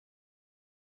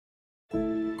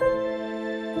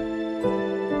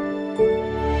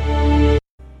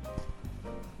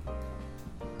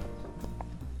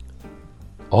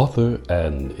Author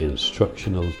and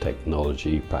instructional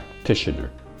technology practitioner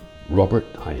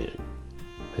Robert Hynek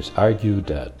has argued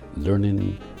that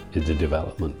learning is the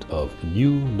development of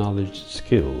new knowledge,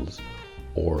 skills,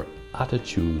 or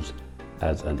attitudes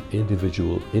as an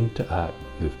individual interact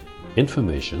with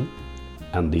information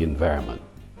and the environment.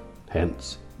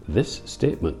 Hence, this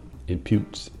statement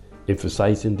imputes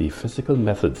emphasizing the physical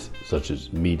methods such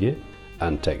as media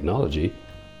and technology,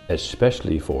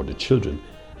 especially for the children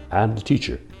and the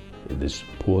teacher in this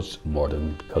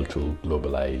postmodern cultural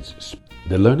globalized.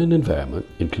 The learning environment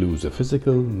includes the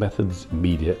physical methods,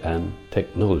 media, and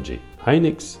technology.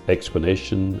 Hynek's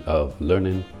explanation of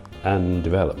learning and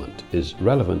development is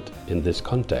relevant in this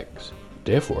context.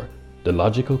 Therefore, the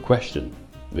logical question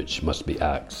which must be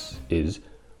asked is,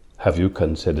 have you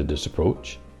considered this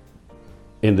approach?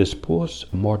 In this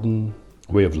postmodern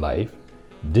way of life,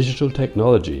 digital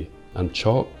technology and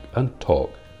chalk and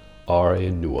talk are a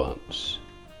nuance.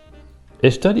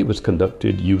 A study was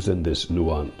conducted using this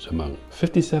nuance among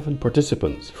 57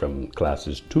 participants from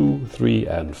classes 2, 3,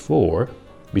 and 4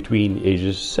 between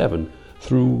ages 7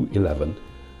 through 11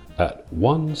 at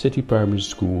one city primary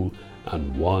school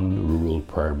and one rural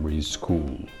primary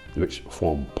school, which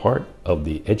form part of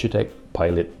the EduTech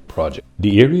pilot project.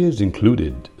 The areas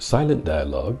included silent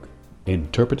dialogue,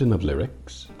 interpreting of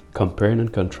lyrics, comparing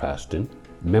and contrasting,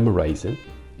 memorizing,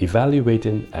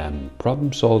 evaluating, and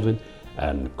problem solving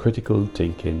and critical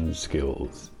thinking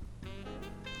skills.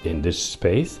 In this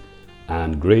space,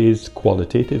 Anne Gray's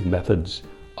qualitative methods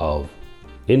of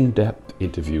in-depth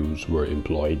interviews were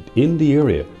employed in the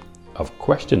area of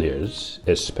questionnaires,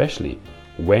 especially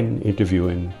when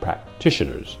interviewing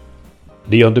practitioners.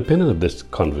 The underpinning of this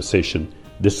conversation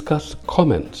discussed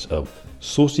comments of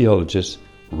sociologist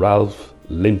Ralph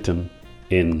Linton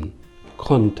in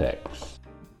Context.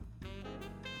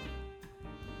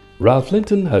 Ralph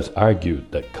Linton has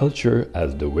argued that culture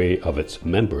as the way of its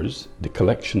members, the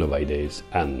collection of ideas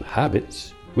and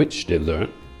habits which they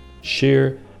learn,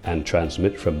 share, and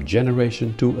transmit from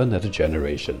generation to another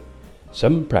generation.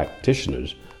 Some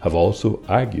practitioners have also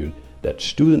argued that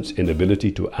students'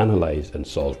 inability to analyze and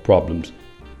solve problems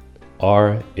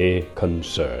are a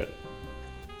concern.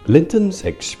 Linton's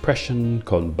expression,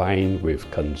 combined with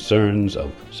concerns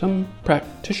of some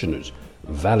practitioners,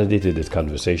 validated this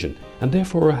conversation and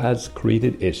therefore has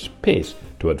created a space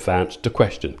to advance the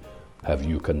question, have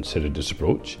you considered this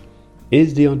approach?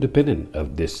 Is the underpinning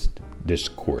of this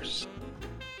discourse.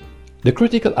 The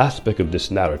critical aspect of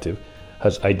this narrative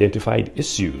has identified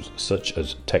issues such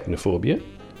as technophobia,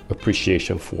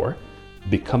 appreciation for,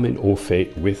 becoming au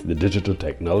fait with the digital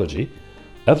technology,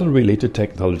 other related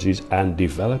technologies, and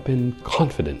developing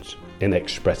confidence in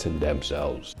expressing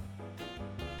themselves.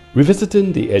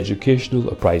 Revisiting the educational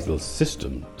appraisal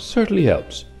system certainly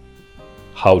helps.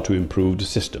 How to improve the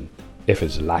system? If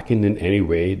it's lacking in any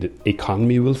way, the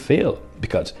economy will fail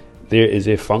because there is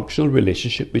a functional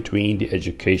relationship between the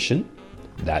education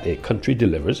that a country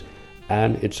delivers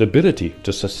and its ability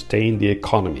to sustain the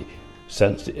economy,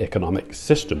 since the economic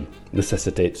system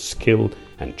necessitates skilled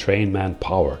and trained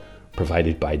manpower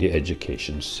provided by the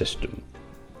education system.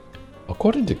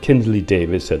 According to Kinsley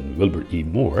Davis and Wilbert E.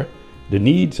 Moore, the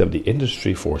needs of the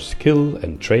industry for skill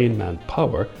and trained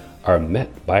manpower are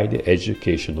met by the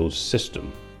educational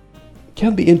system.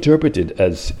 Can be interpreted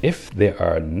as if there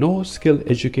are no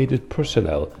skill-educated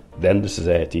personnel, then the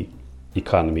society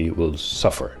economy will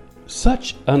suffer.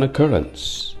 Such an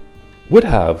occurrence would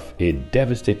have a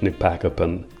devastating impact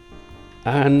upon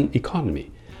an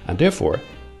economy, and therefore,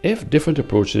 if different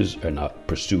approaches are not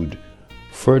pursued,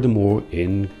 furthermore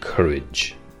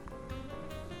encouraged.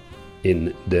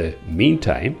 In the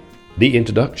meantime, the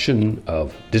introduction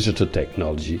of digital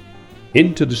technology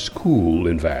into the school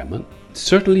environment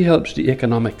certainly helps the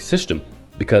economic system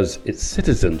because its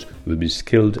citizens will be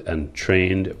skilled and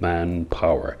trained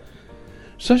manpower.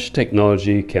 Such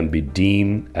technology can be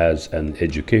deemed as an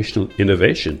educational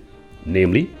innovation,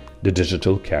 namely the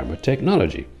digital camera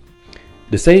technology.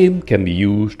 The same can be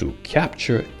used to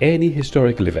capture any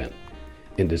historical event.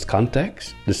 In this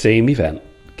context, the same event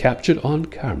captured on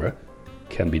camera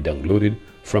can be downloaded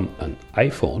from an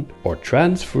iPhone or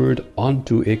transferred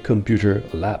onto a computer,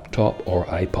 laptop, or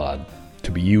iPod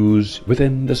to be used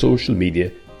within the social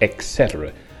media,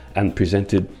 etc., and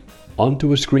presented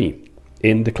onto a screen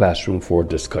in the classroom for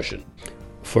discussion.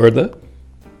 Further,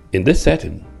 in this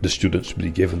setting, the students will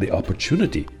be given the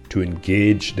opportunity to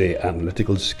engage their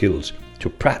analytical skills, to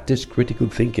practice critical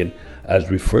thinking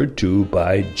as referred to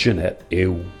by Jeanette A.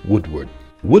 Woodward.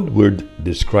 Woodward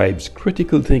describes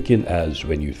critical thinking as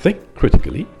when you think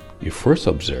critically, you first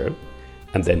observe,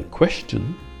 and then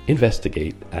question,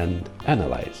 investigate, and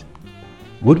analyze.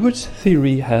 Woodward's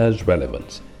theory has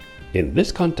relevance in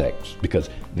this context because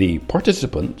the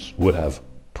participants would have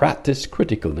practiced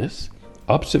criticalness,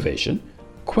 observation,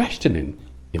 questioning,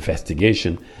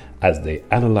 investigation as they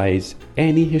analyze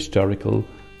any historical,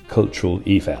 cultural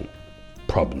event.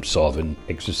 Problem-solving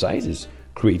exercises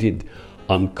created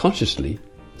unconsciously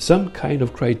some kind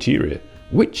of criteria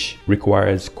which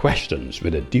requires questions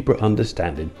with a deeper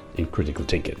understanding in critical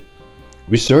thinking.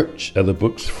 Research other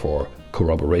books for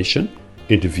corroboration,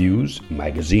 interviews,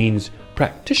 magazines,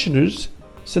 practitioners,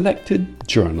 selected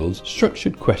journals,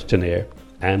 structured questionnaire,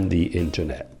 and the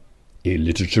internet. A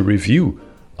literature review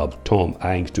of Tom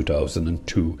Ang's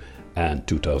 2002 and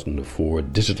 2004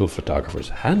 Digital Photographer's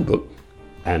Handbook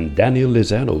and Daniel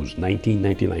Lozano's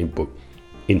 1999 book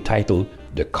entitled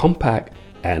The Compact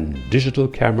and Digital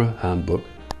Camera Handbook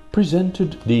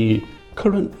presented the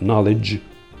current knowledge,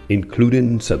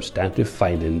 including substantive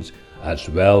findings as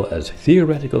well as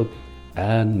theoretical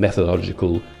and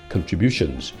methodological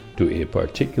contributions to a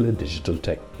particular digital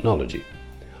technology.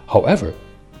 However,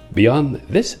 beyond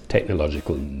this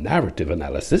technological narrative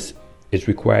analysis is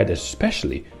required,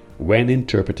 especially when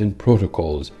interpreting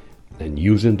protocols and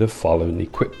using the following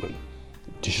equipment: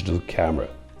 digital camera,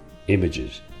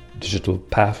 images, digital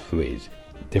pathways,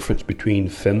 difference between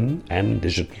film and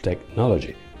digital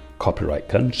technology, copyright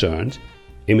concerns,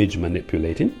 image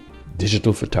manipulating,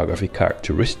 digital photography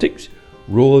characteristics,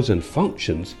 roles and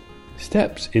functions,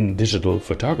 steps in digital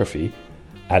photography,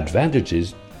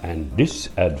 advantages and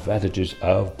disadvantages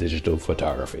of digital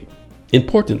photography.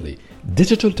 Importantly,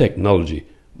 digital technology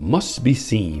must be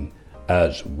seen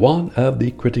as one of the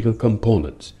critical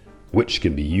components which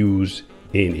can be used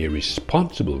in a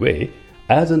responsible way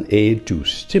as an aid to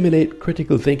stimulate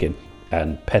critical thinking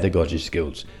and pedagogy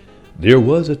skills. There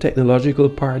was a technological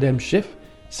paradigm shift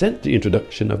since the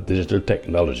introduction of digital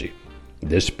technology.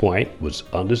 This point was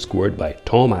underscored by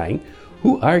Tom Ang,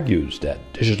 who argues that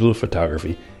digital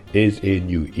photography is a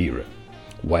new era,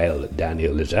 while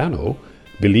Daniel Lozano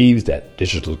believes that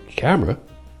digital camera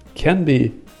can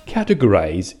be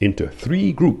categorized into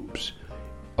 3 groups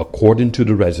according to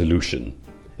the resolution.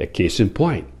 A case in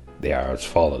point, they are as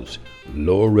follows: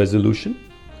 low resolution,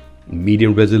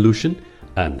 medium resolution,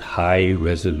 and high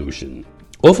resolution.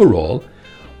 Overall,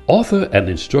 author and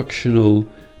instructional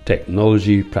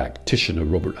technology practitioner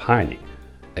Robert Hynek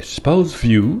espoused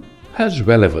view has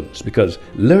relevance because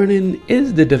learning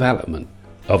is the development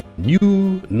of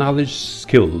new knowledge,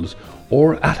 skills,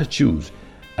 or attitudes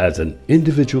as an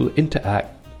individual interact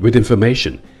with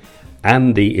information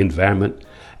and the environment,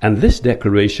 and this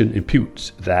declaration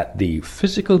imputes that the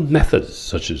physical methods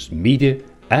such as media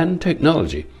and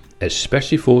technology,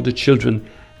 especially for the children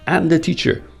and the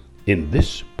teacher in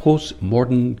this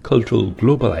postmodern cultural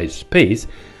globalized space,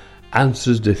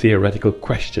 answers the theoretical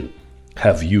question: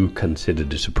 have you considered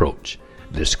this approach?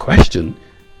 This question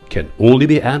can only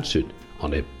be answered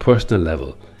on a personal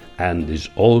level and is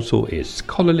also a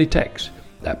scholarly text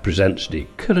that presents the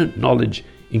current knowledge,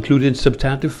 including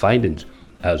substantive findings,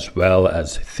 as well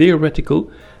as theoretical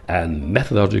and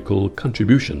methodological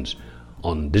contributions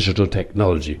on digital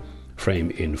technology,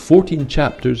 framed in 14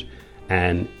 chapters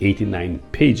and 89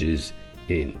 pages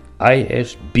in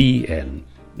ISBN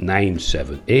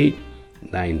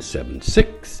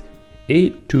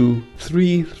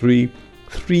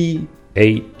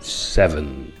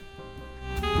 978-976-8233387.